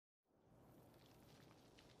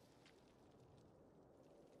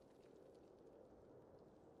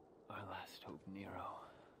last hope Nero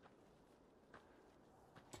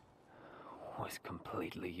was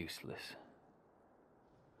completely useless.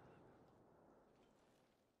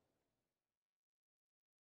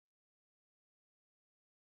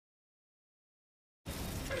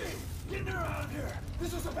 Hey, get Nero out of here!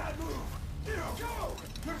 This was a bad move! Nero, go!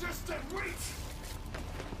 You're just dead weight!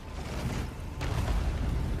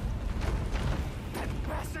 That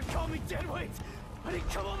bastard called me dead weight! I didn't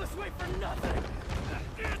come all this way for nothing!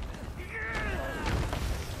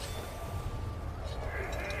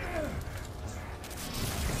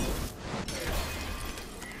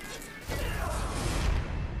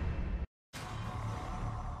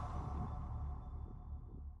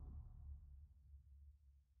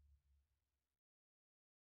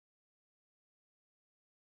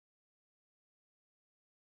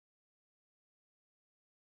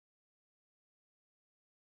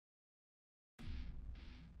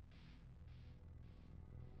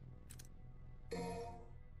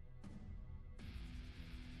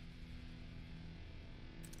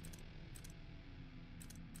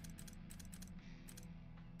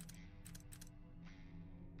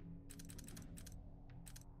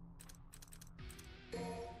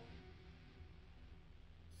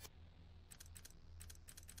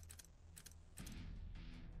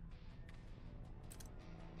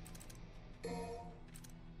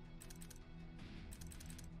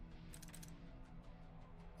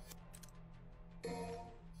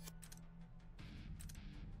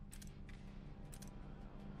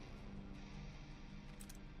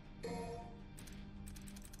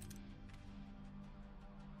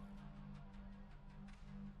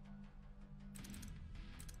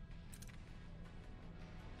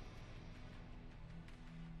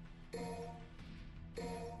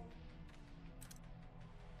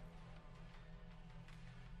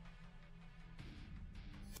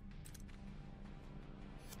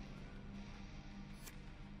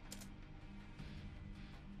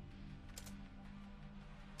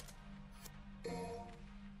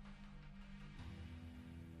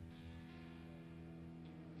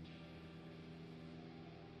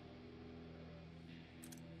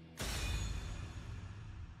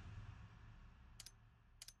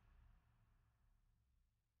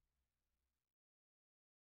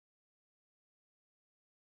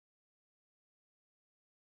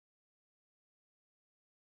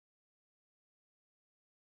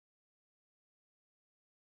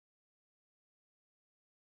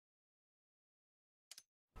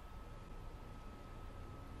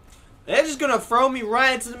 They're just gonna throw me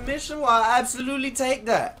right into the mission while I absolutely take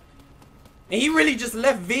that. And he really just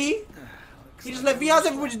left V? He just left V? How's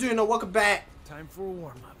everybody doing? No, welcome back. Time for a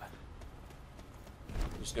warm-up.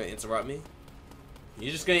 You're just gonna interrupt me?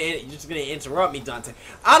 You're just gonna interrupt me, Dante.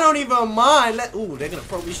 I don't even mind. Ooh, they're gonna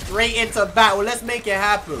throw me straight into battle. Let's make it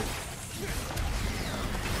happen.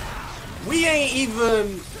 We ain't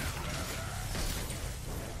even...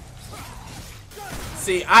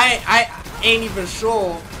 See, I ain't even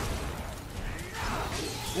sure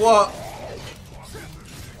what...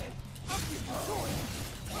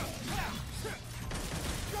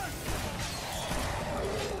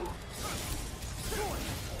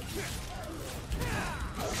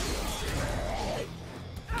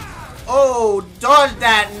 Oh, dodge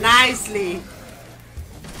that nicely.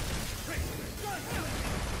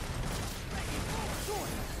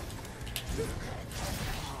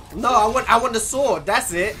 No, I want the sword.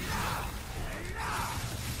 That's it.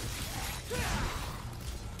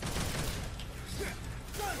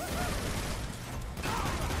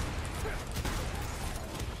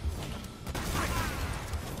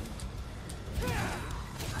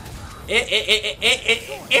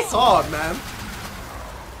 It's hard, man.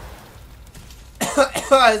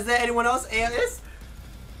 Is there anyone else?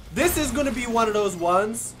 This is gonna be one of those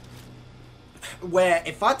ones where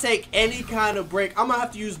if I take any kind of break, I'm gonna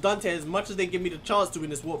have to use Dante as much as they give me the chance to in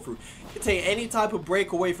this walkthrough. You take any type of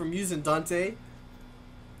break away from using Dante,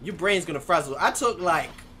 your brain's gonna frazzle. I took like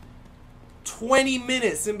 20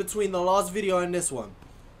 minutes in between the last video and this one,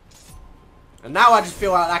 and now I just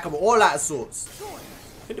feel like I'm all out of sorts.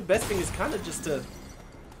 I think the best thing is kind of just to,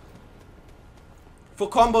 for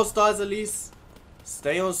combo stars at least,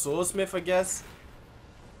 stay on Swordsmith, I guess.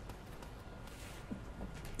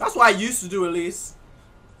 That's what I used to do, at least.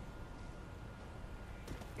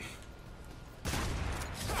 Here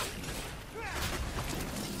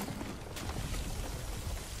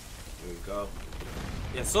we go.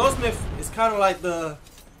 Yeah, Swordsmith is kind of like the...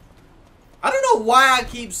 I don't know why I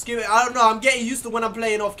keep skipping. I don't know. I'm getting used to when I'm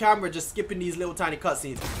playing off camera, just skipping these little tiny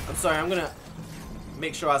cutscenes. I'm sorry. I'm gonna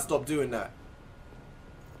make sure I stop doing that.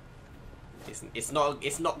 It's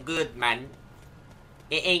not good, man.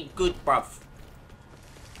 It ain't good, bruv.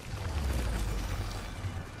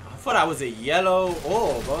 I thought I was a yellow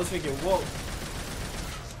orb. I was thinking, whoa.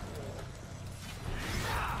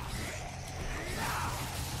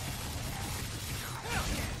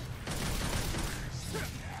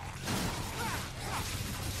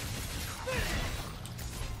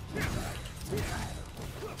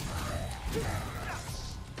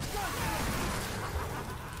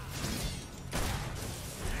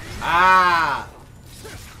 Ah!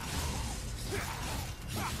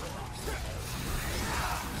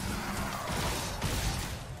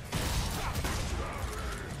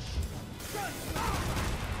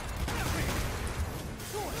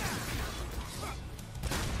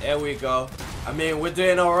 There we go. I mean, we're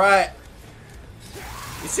doing alright.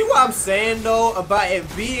 You see what I'm saying, though, about it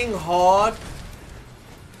being hard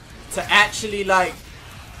to actually, like,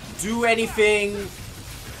 do anything.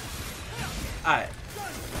 Alright.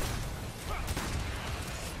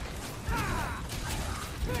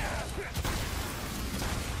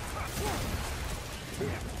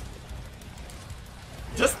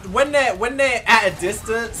 Just when they're at a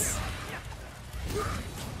distance.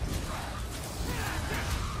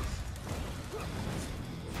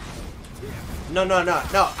 No.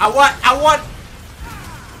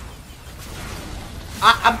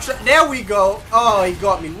 There we go. Oh, he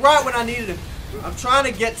got me right when I needed him. I'm trying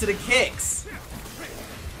to get to the kicks.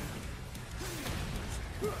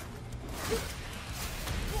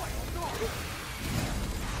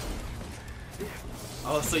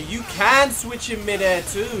 Oh, so you can switch in midair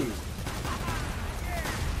too.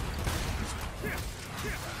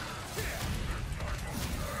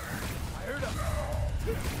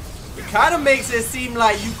 It kind of makes it seem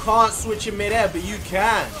like you can't switch in midair, but you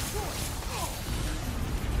can.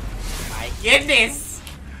 My goodness.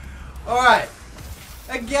 Alright.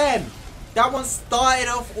 Again, that one started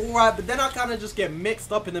off alright, but then I kind of just get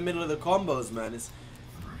mixed up in the middle of the combos, man.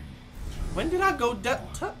 When did I go back?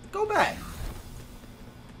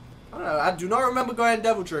 I don't know. I do not remember going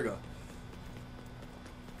Devil Trigger.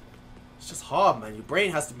 It's just hard, man. Your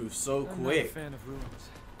brain has to move so quick. I'm not a fan of ruins.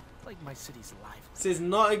 Like my city's life. This is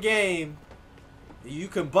not a game you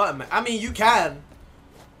can button mash. I mean, you can.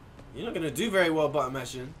 You're not gonna do very well button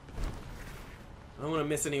mashing. I don't want to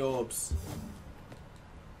miss any orbs.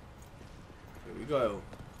 Here we go.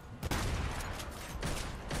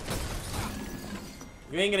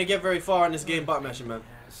 You ain't gonna get very far in this game button mashing, man.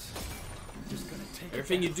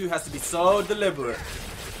 Everything you do has to be so deliberate.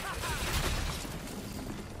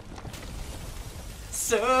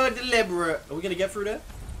 So deliberate. Are we gonna get through there?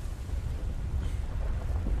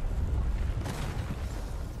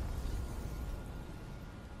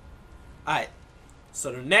 Alright.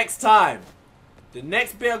 So the next time, the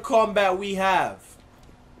next bit of combat we have.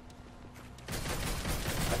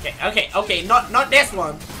 Okay, not this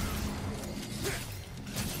one.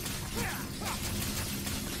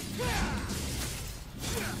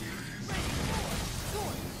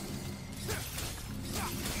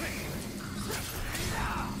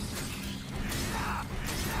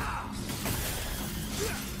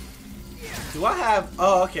 Do I have...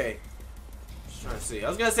 Oh, okay. Just trying to see. I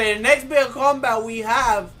was gonna say the next bit of combat we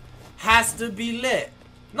have has to be lit.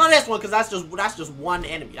 Not this one, because that's just one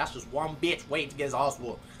enemy. That's just one bitch waiting to get his ass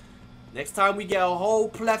whooped. Next time we get a whole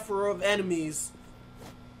plethora of enemies,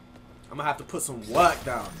 I'm gonna have to put some work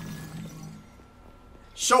down.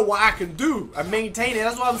 Show what I can do and maintain it.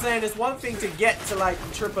 That's what I'm saying. It's one thing to get to like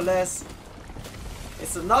triple S.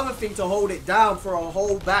 It's another thing to hold it down for a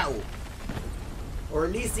whole battle. Or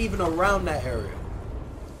at least even around that area.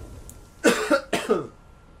 I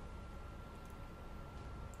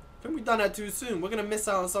think we've done that too soon. We're gonna miss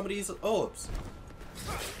out on some of these orbs.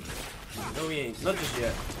 No, we ain't. Not just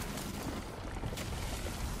yet.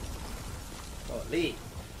 Holy.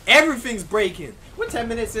 Everything's breaking. We're 10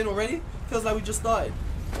 minutes in already. Feels like we just started.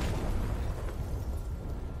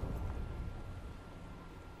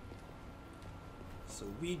 So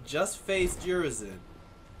we just faced Urizen.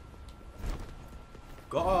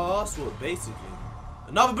 Got our ass whooped, basically.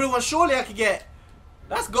 Another blue one, surely I could get.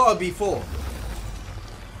 That's gotta be 4.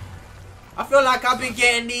 I feel like I've been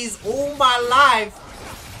getting these all my life.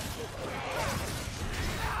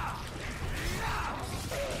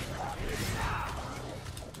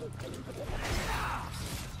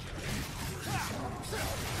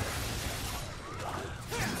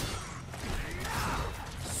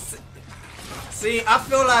 See, I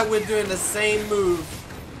feel like we're doing the same move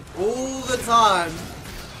all the time.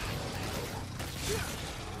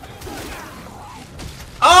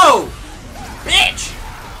 Oh! Bitch!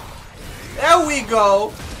 There we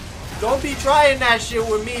go. Don't be trying that shit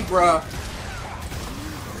with me, bruh.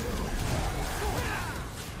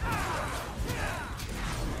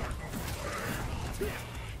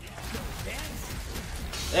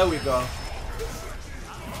 There we go.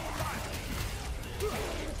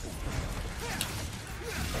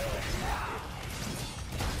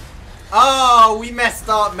 Oh, we messed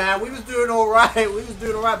up, man. We was doing alright. We was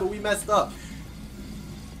doing alright, but we messed up.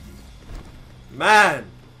 Man.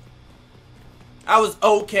 That was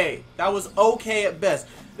okay. That was okay at best.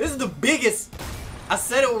 This is the biggest. I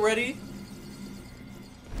said it already.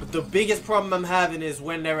 But the biggest problem I'm having is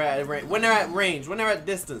when they're at range. When they're at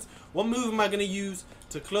distance. What move am I gonna use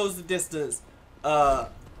to close the distance?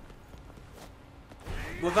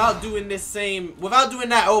 Without doing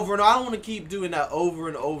that over and over. I don't want to keep doing that over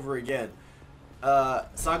and over again.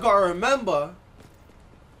 So I gotta remember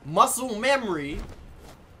muscle memory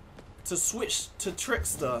to switch to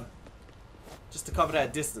Trickster just to cover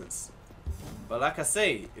that distance. But like I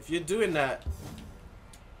say, if you're doing that,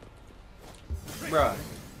 bruh,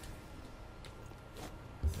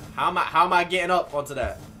 how am I getting up onto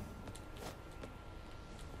that?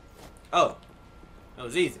 Oh, that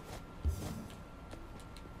was easy.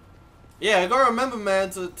 Yeah, I gotta remember, man,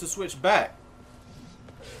 to switch back.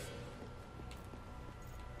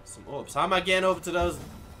 Some orbs. How am I getting over to those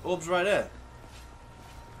orbs right there?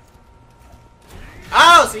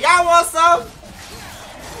 Oh, so y'all want some?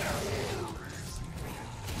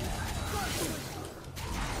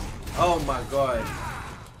 Oh my god.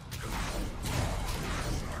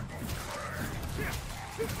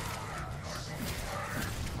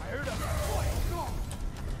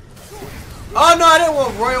 Oh no, I didn't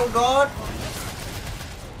want Royal Guard.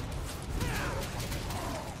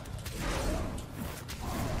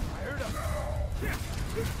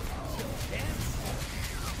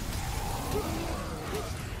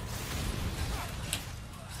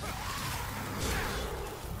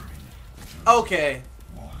 Okay.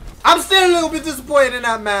 I'm still a little bit disappointed in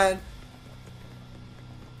that, man.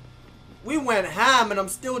 We went ham and I'm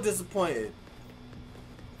still disappointed.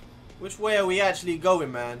 Which way are we actually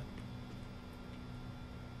going, man?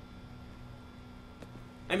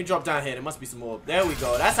 Let me drop down here. There must be some more. There we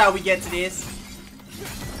go. That's how we get to this.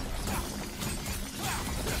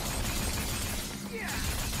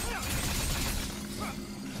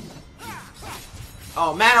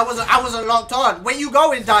 Oh man, I wasn't locked on. Where you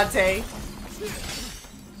going, Dante?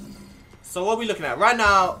 So what are we looking at right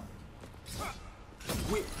now?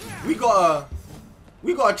 We got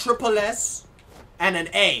a triple S and an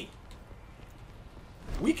A.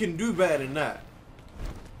 We can do better than that.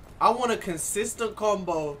 I want a consistent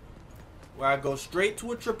combo where I go straight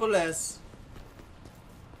to a triple S.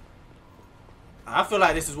 I feel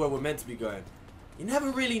like this is where we're meant to be going. You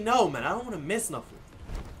never really know, man. I don't want to miss nothing.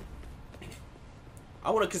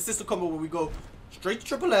 I want a consistent combo where we go straight to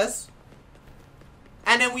triple S.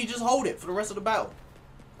 And then we just hold it for the rest of the battle.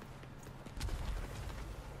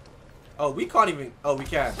 Oh, we can't even. Oh, we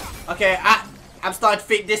can. Okay, I'm starting to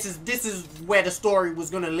think this is where the story was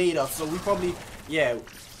gonna lead us. So we probably, yeah.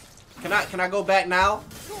 Can I go back now?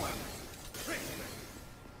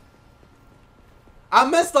 I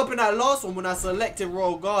messed up in that last one when I selected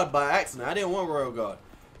Royal Guard by accident. I didn't want Royal Guard.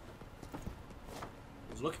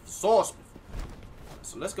 I was looking for sauce.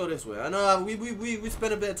 So let's go this way. I know we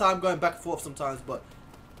spend a bit of time going back and forth sometimes, but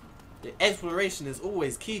the exploration is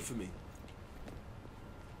always key for me.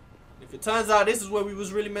 If it turns out this is where we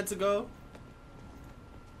was really meant to go,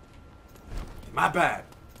 my bad.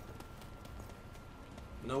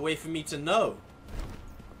 No way for me to know.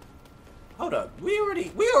 Hold up, we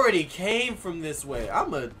already came from this way.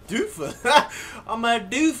 I'm a doofus. I'm a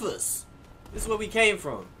doofus. This is where we came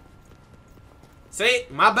from. See,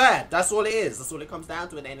 my bad. That's all it is. That's all it comes down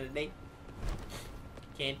to at the end of the day.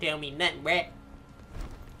 Can't tell me nothing, bruh.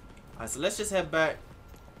 Alright, so let's just head back.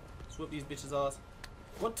 Swap these bitches off.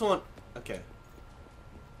 What taunt? Okay.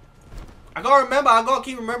 I gotta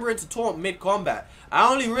keep remembering to taunt mid-combat.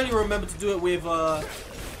 I only really remember to do it with,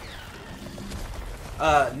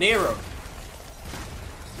 Nero.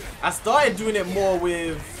 I started doing it more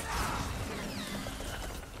with,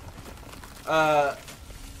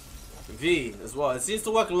 V as well. It seems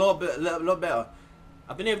to work a lot better.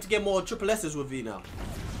 I've been able to get more triple S's with V now.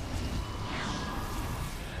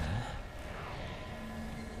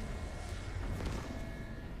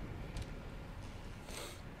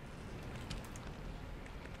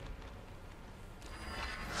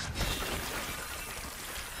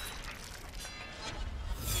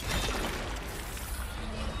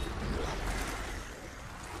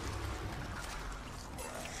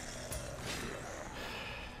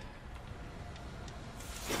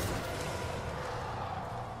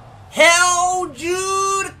 Hell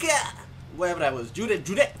Judica! Whatever that was.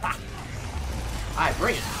 Judith. Ah. Alright,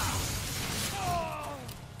 bring it.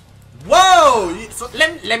 Whoa! So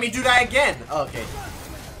let me do that again. Okay.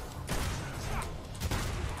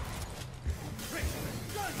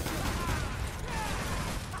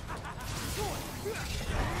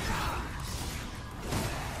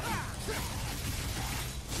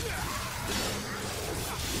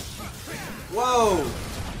 go?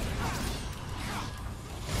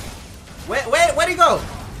 Where'd he go?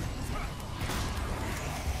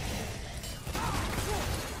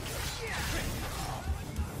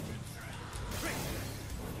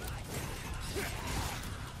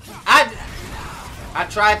 I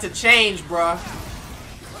tried to change, bruh.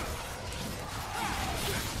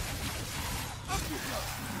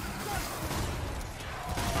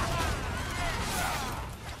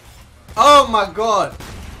 Oh my god.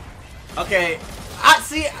 Okay. I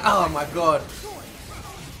see. Oh my god.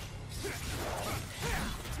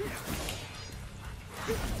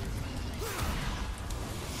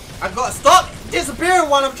 I got stop disappearing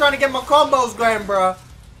while I'm trying to get my combos going, bruh.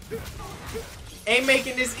 Ain't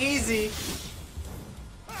making this easy.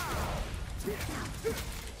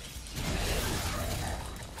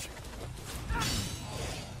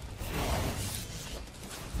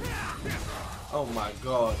 Oh my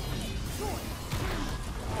god.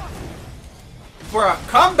 Bruh,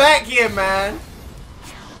 come back here, man.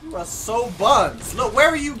 You are so buns. Look, where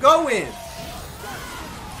are you going?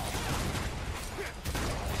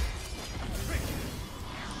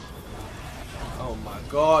 Oh my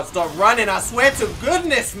god, stop running. I swear to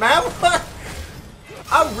goodness, man.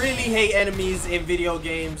 I really hate enemies in video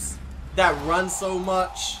games that run so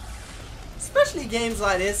much. Especially games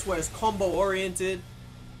like this where it's combo oriented.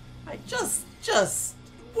 Like, just,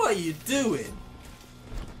 what are you doing?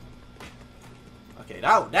 Okay,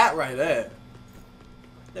 that right there.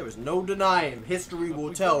 There is no denying. History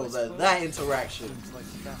will tell that interaction. Seems like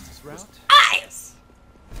the fastest route. Yes!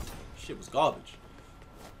 Shit was garbage.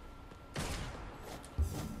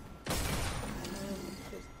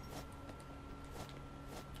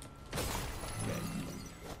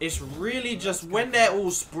 It's really just when they're all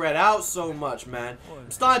spread out so much, man. I'm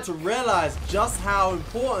starting to realize just how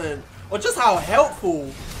important, or just how helpful,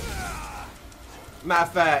 matter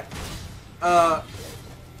of fact,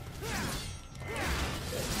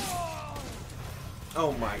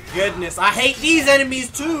 oh my goodness, I hate these enemies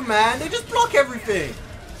too, man. They just block everything.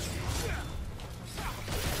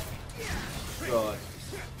 God.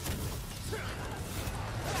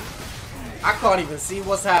 I can't even see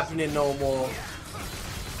what's happening no more.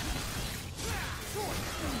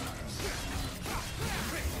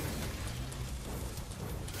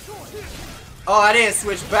 Oh, I didn't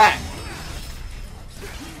switch back.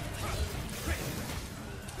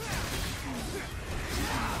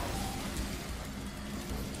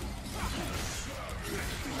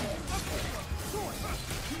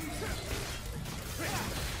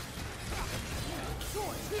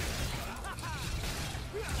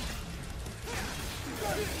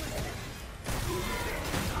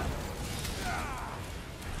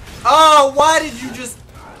 Oh, why did you just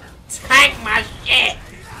tank my shit?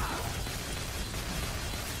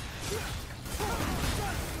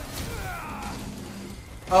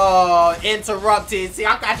 Oh, interrupted. See,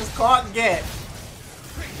 I just can't get.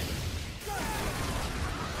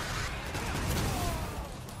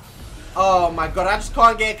 Oh my god, I just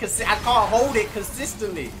can't get I can't hold it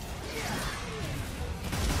consistently.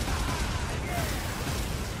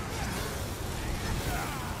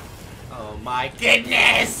 Oh my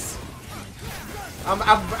goodness!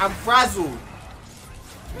 I'm frazzled.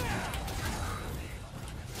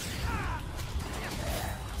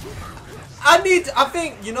 I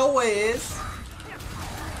think, you know what it is?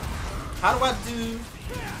 How do I do?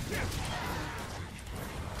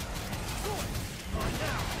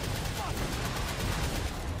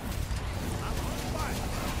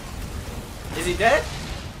 Is he dead?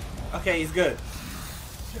 Okay, he's good.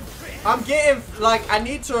 I'm getting, like, I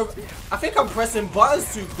think I'm pressing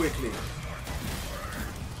buttons too quickly.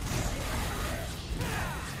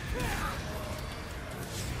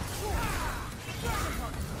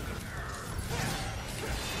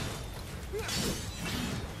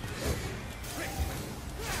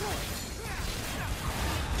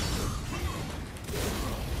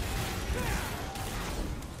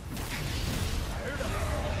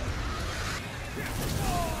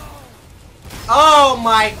 Oh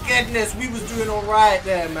my goodness, we was doing alright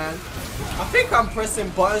there, man. I think I'm pressing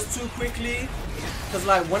buttons too quickly. Cause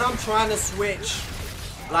like when I'm trying to switch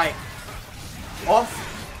like off.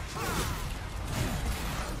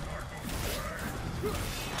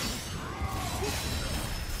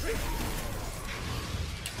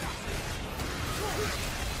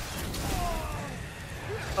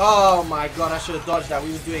 Oh my god, I should have dodged that.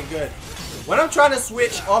 We was doing good. When I'm trying to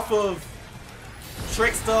switch off of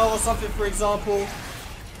Trickster or something, for example,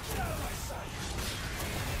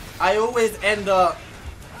 I always end up...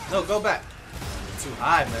 No, go back. Too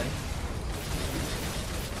high, man.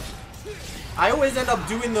 I always end up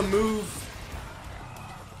doing the move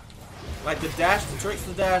Like the dash, the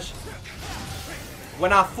trickster dash.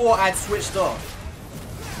 When I thought I'd switched off.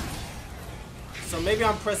 So maybe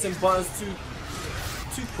I'm pressing buttons too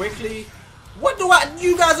quickly. What do I?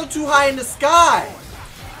 You guys are too high in the sky.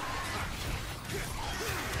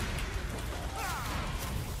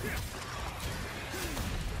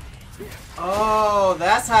 Oh,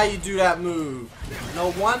 that's how you do that move. No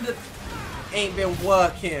wonder ain't been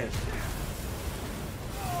working.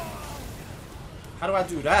 How do I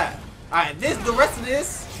do that? Alright, the rest of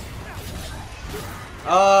this.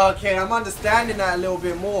 Okay, I'm understanding that a little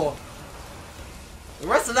bit more. The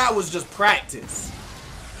rest of that was just practice.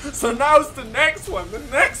 So now it's the next one. The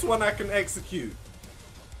next one I can execute.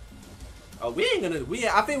 Oh,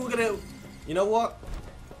 I think we're gonna, you know what?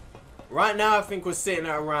 Right now, I think we're sitting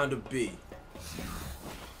at around a B.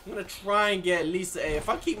 I'm gonna try and get at least an A. If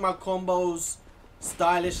I keep my combos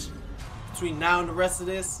stylish between now and the rest of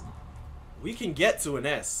this, we can get to an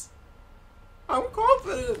S. I'm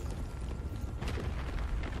confident.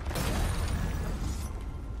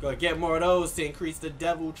 Gotta get more of those to increase the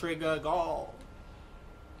devil trigger gall.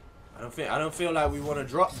 I don't feel like we want to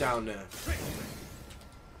drop down there.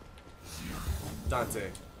 Dante.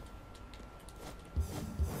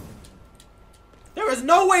 There is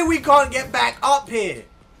no way we can't get back up here.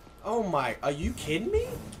 Oh my, are you kidding me?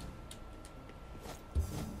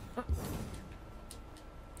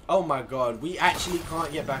 Oh my god, we actually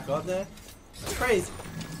can't get back up there? That's crazy. I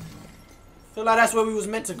feel like that's where we was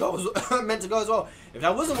meant to go, as well. If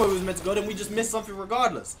that wasn't where we was meant to go, then we just missed something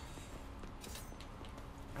regardless.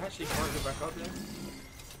 I actually can't get back up there.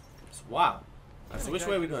 It's wow. Right, so which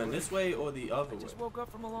way are we going? This way or the other way?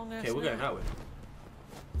 Okay, we're going that way.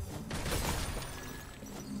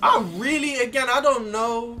 Again, I don't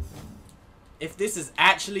know if this is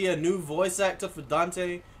actually a new voice actor for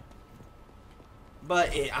Dante,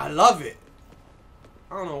 but I love it.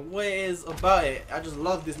 I don't know what it is about it. I just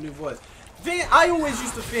love this new voice. I always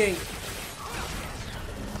used to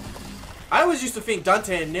think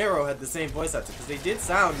Dante and Nero had the same voice actor because they did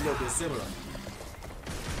sound a little bit similar.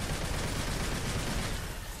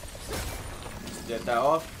 Just get that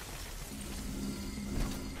off.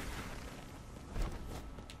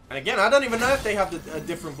 And again, I don't even know if they have a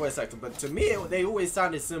different voice actor, but to me, they always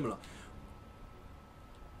sounded similar.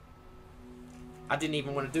 I didn't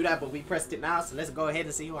even want to do that, but we pressed it now, so let's go ahead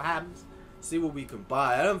and see what happens. See what we can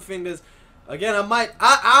buy. I don't think there's... Again,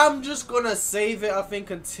 I'm just gonna save it, I think,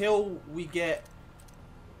 until we get...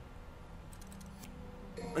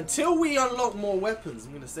 Until we unlock more weapons,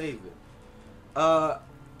 I'm gonna save it.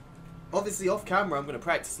 Obviously, off camera, I'm gonna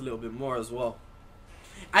practice a little bit more as well.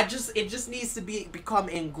 It just needs to become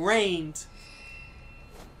ingrained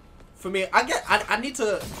for me. I need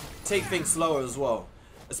to take things slower as well,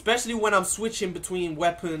 especially when I'm switching between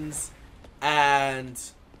weapons and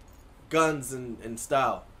guns and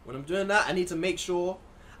style. When I'm doing that, I need to make sure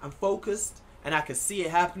I'm focused and I can see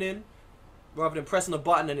it happening, rather than pressing a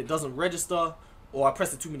button and it doesn't register, or I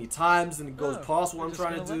press it too many times and it goes past what I'm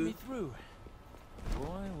trying to do. Me through.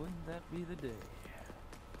 Boy, wouldn't that be the day?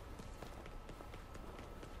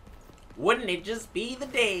 Wouldn't it just be the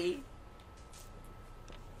day?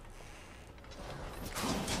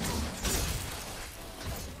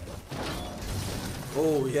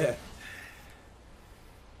 Oh, yeah.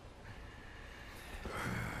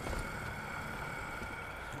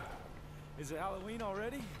 Is it Halloween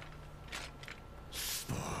already?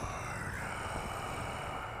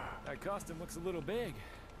 That costume looks a little big.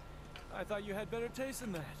 I thought you had better taste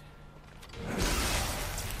than that.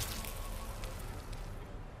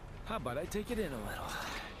 How about I take it in a little?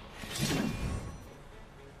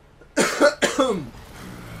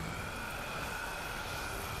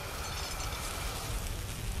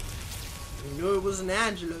 You knew it was an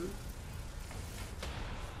Angelo.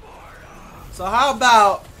 So how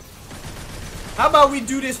about we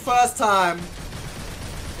do this first time?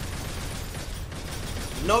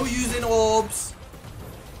 No using orbs.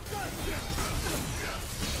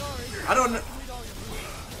 I don't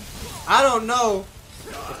know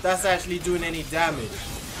if that's actually doing any damage.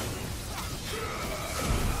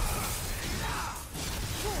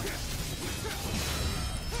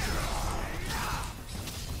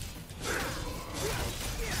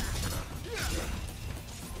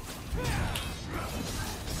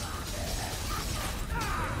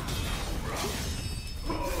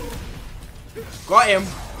 Got him.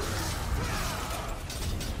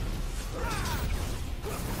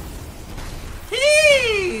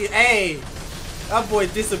 Hey, that boy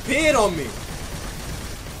disappeared on me.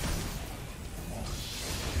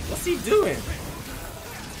 What's he doing?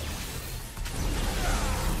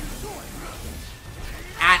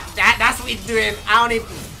 That's what he's doing. I don't even...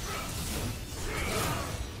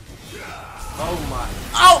 Oh my.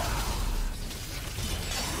 Oh!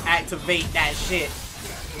 Activate that shit.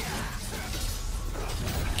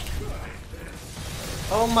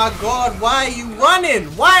 Oh my god, why are you running?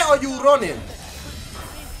 Why are you running?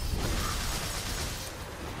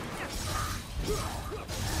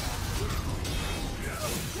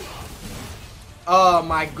 Oh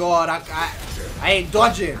my god, I ain't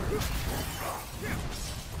dodging.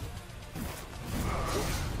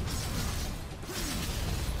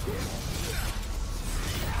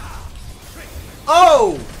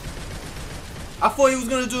 Oh! I thought he was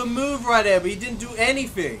gonna do a move right there, but he didn't do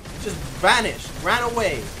anything. He just vanished, ran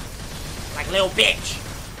away. Like a little bitch.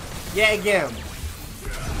 Yet again.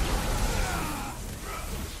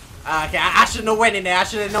 Okay, I shouldn't have went in there. I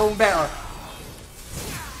should have known better.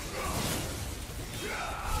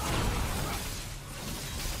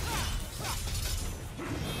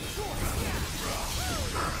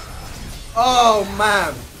 Oh,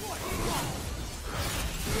 man.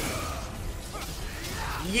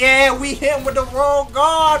 Yeah, we hit him with the wrong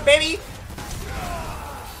guard, baby.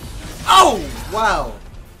 Oh, wow.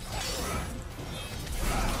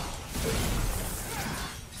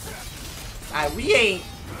 Alright, we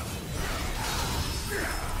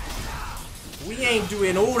ain't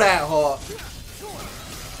doing all that hard.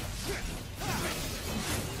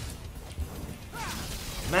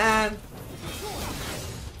 Man.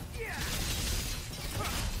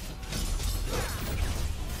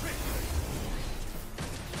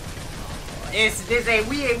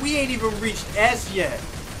 We ain't even reached S yet.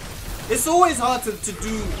 It's always hard to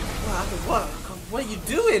do. What are you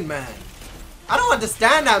doing, man? I don't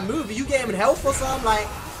understand that move. Are you getting health or something? Like,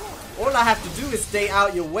 all I have to do is stay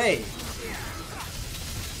out your way.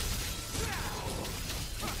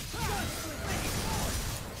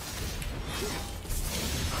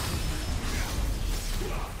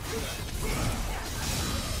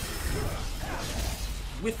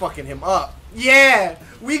 We're fucking him up. Yeah,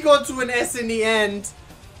 we got to an S in the end.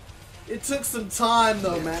 It took some time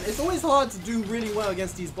though, man. It's always hard to do really well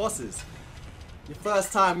against these bosses. Your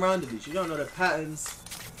first time round of these, you don't know the patterns,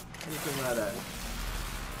 anything like that.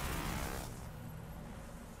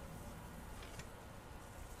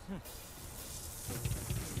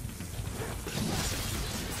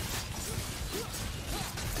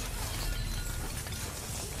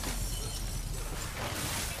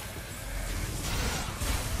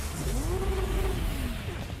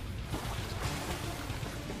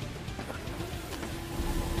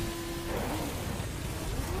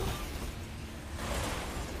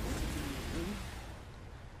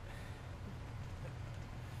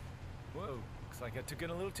 Looks like I took in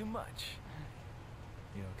a little too much.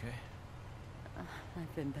 You okay?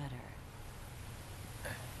 I've been better.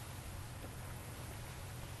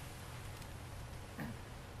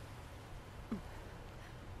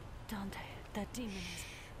 Dante, that demon is...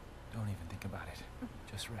 Don't even think about it.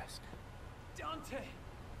 Just rest. Dante!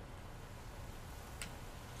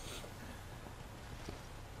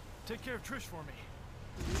 Take care of Trish for me.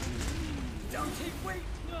 Dante, wait!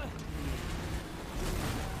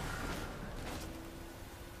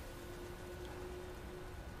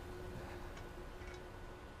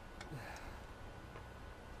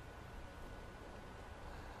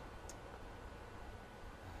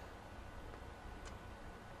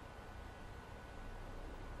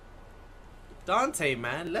 Dante,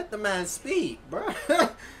 man, let the man speak, bro.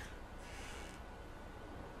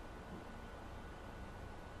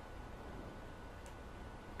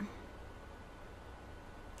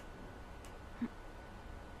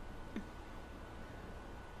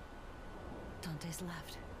 Dante's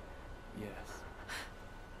left. Yes.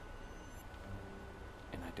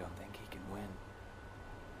 And I don't think he can win.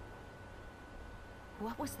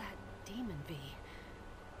 What was that demon V?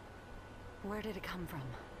 Where did it come from?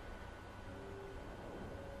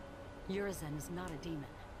 Urizen is not a demon.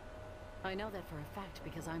 I know that for a fact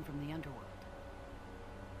because I'm from the underworld.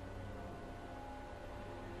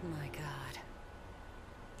 My god.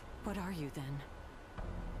 What are you then?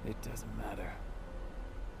 It doesn't matter.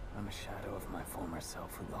 I'm a shadow of my former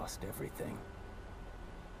self who lost everything.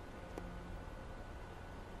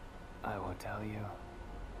 I will tell you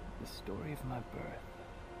the story of my birth.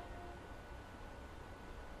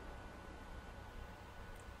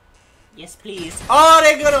 Yes, please. Oh,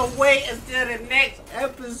 they're gonna wait until the next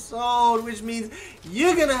episode, which means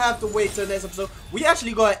you're gonna have to wait till the next episode. We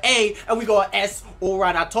actually got an A and we got an S.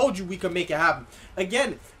 Alright, I told you we could make it happen.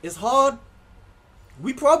 Again, it's hard.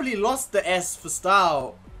 We probably lost the S for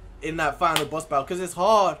style in that final boss battle because it's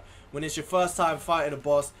hard when it's your first time fighting a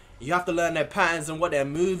boss. You have to learn their patterns and what their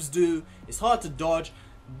moves do. It's hard to dodge.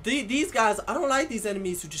 these guys, I don't like these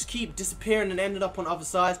enemies who just keep disappearing and ending up on other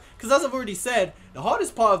sides. Because as I've already said, the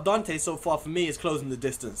hardest part of Dante so far for me is closing the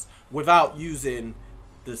distance without using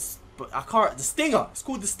this. But I can't. The stinger. It's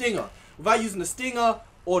called the stinger. Without using the stinger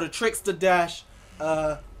or the trickster dash.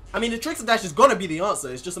 I mean, the trickster dash is gonna be the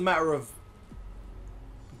answer. It's just a matter of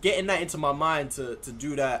getting that into my mind to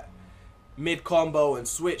do that mid combo and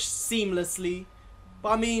switch seamlessly. But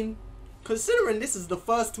I mean, considering this is the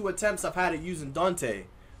first 2 attempts I've had at using Dante,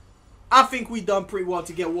 I think we done pretty well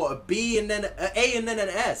to get what, a B and then an A and then an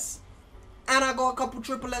S. And I got a couple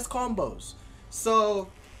triple S combos. So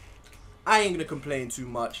I ain't gonna complain too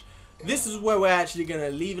much. This is where we're actually gonna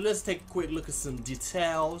leave it. Let's take a quick look at some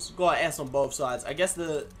details. Got an S on both sides. I guess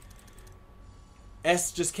the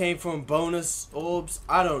S just came from bonus orbs.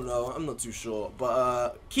 I don't know. I'm not too sure.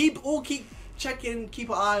 But keep checking, keep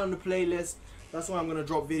an eye on the playlist. That's why I'm gonna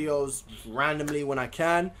drop videos randomly when I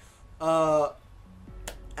can.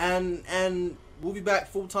 And we'll be back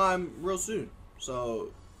full time real soon.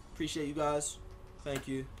 So appreciate you guys. Thank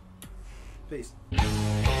you. Peace.